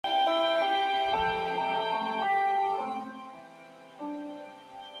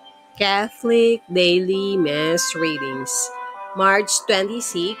Catholic Daily Mass Readings, March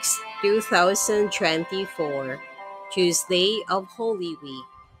 26, 2024, Tuesday of Holy Week.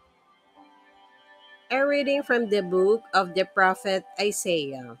 A reading from the book of the prophet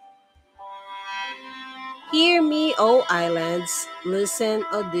Isaiah. Hear me, O islands, listen,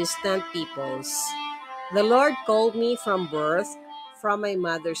 O distant peoples. The Lord called me from birth, from my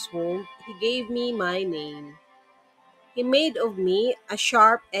mother's womb, He gave me my name. He made of me a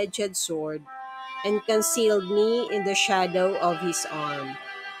sharp-edged sword and concealed me in the shadow of his arm.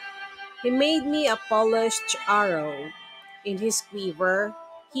 He made me a polished arrow. In his quiver,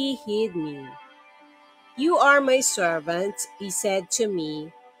 he hid me. You are my servant, he said to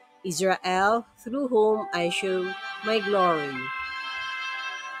me, Israel, through whom I show my glory.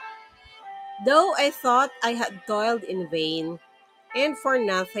 Though I thought I had toiled in vain, and for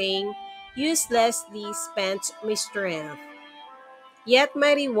nothing, uselessly spent my strength, yet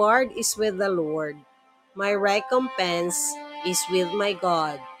my reward is with the Lord. My recompense is with my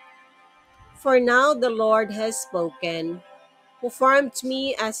God. For now the Lord has spoken, who formed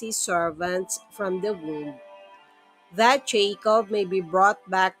me as his servant from the womb, that Jacob may be brought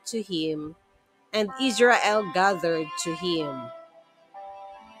back to him, and Israel gathered to him.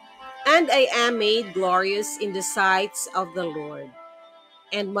 And I am made glorious in the sights of the Lord,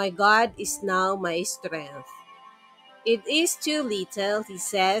 and my God is now my strength. It is too little, he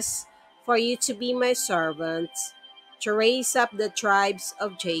says, for you to be my servant, to raise up the tribes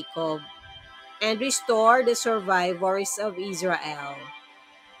of Jacob, and restore the survivors of Israel.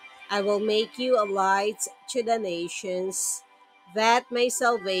 I will make you a light to the nations, that my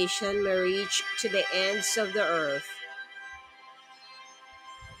salvation may reach to the ends of the earth.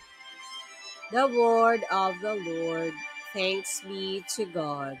 The word of the Lord. Thanks be to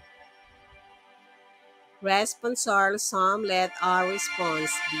God. Responsorial Psalm. Let our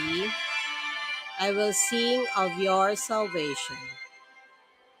response be, I will sing of your salvation.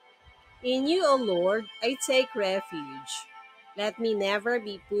 In you, O Lord, I take refuge. Let me never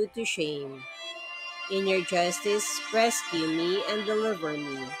be put to shame. In your justice, rescue me and deliver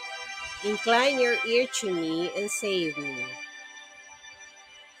me. Incline your ear to me and save me.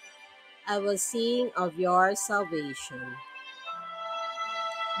 I will sing of your salvation.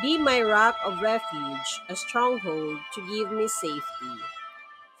 Be my rock of refuge, a stronghold to give me safety.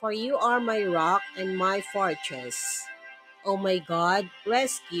 For you are my rock and my fortress. O my God,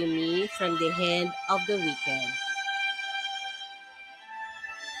 rescue me from the hand of the wicked.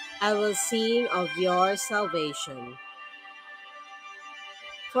 I will sing of your salvation.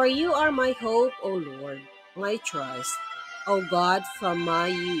 For you are my hope, O Lord, my trust, O God, from my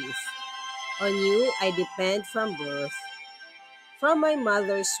youth. On you I depend from birth. From my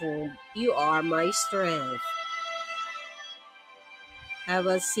mother's womb, you are my strength. I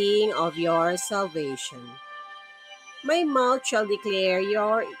will sing of your salvation. My mouth shall declare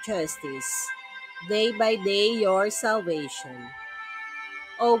your justice, day by day your salvation.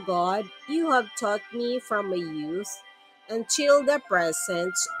 O God, you have taught me from my youth. Until the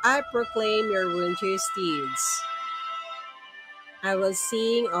present, I proclaim your wondrous deeds. I will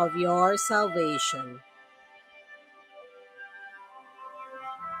sing of your salvation.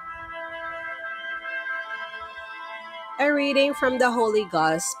 A reading from the Holy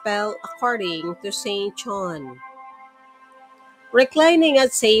Gospel according to St. John. Reclining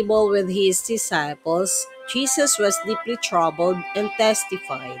at table with his disciples, Jesus was deeply troubled and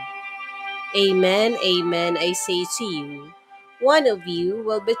testified, Amen, amen, I say to you, one of you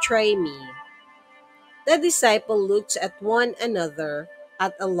will betray me. The disciples looked at one another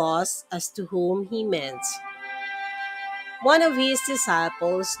at a loss as to whom he meant. One of his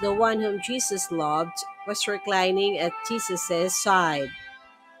disciples, the one whom Jesus loved, was reclining at Jesus' side.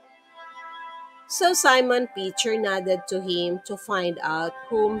 So Simon Peter nodded to him to find out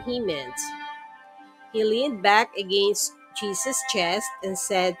whom he meant. He leaned back against Jesus' chest and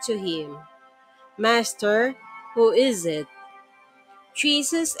said to him, Master, who is it?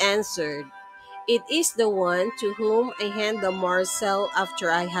 Jesus answered, It is the one to whom I hand the morsel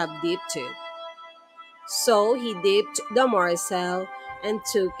after I have dipped it. So he dipped the morsel and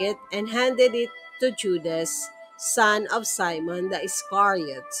took it and handed it to Judas, son of Simon the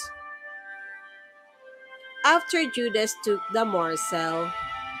Iscariot. After Judas took the morsel,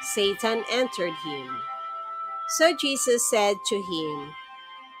 Satan entered him. So Jesus said to him,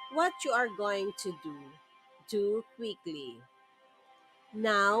 What you are going to do quickly.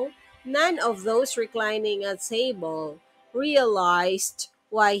 Now, none of those reclining at table realized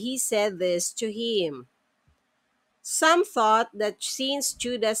why he said this to him. Some thought that since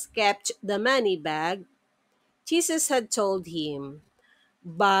Judas kept the money bag, Jesus had told him,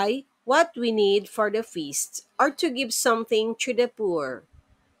 buy what we need for the feast, or to give something to the poor.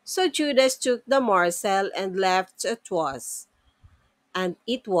 So Judas took the morsel and left at once, and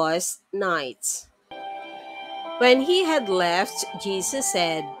it was night. When he had left, Jesus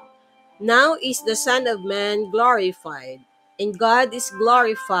said, "Now is the Son of Man glorified, and God is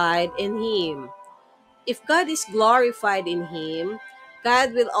glorified in him. If God is glorified in him,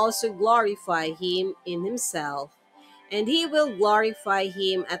 God will also glorify him in himself, and he will glorify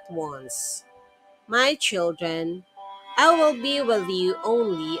him at once. My children, I will be with you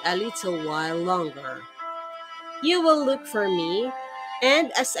only a little while longer. You will look for me,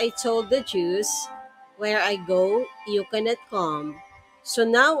 and as I told the Jews, where I go, you cannot come. So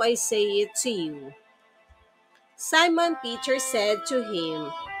now I say it to you." Simon Peter said to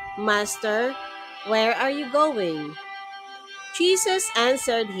him, "Master, where are you going?" Jesus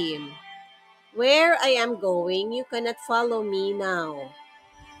answered him, "Where I am going, you cannot follow me now,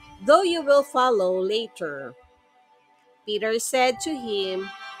 though you will follow later." Peter said to him,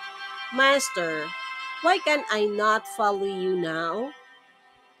 "Master, why can I not follow you now?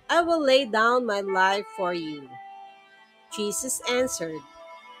 I will lay down my life for you." Jesus answered,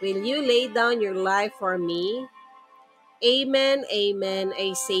 "Will you lay down your life for me? Amen, amen,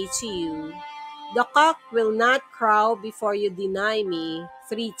 I say to you, the cock will not crow before you deny me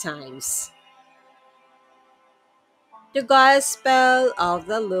 3 times." The Gospel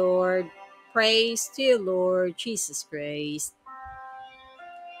of the Lord. Praise to you, Lord Jesus Christ.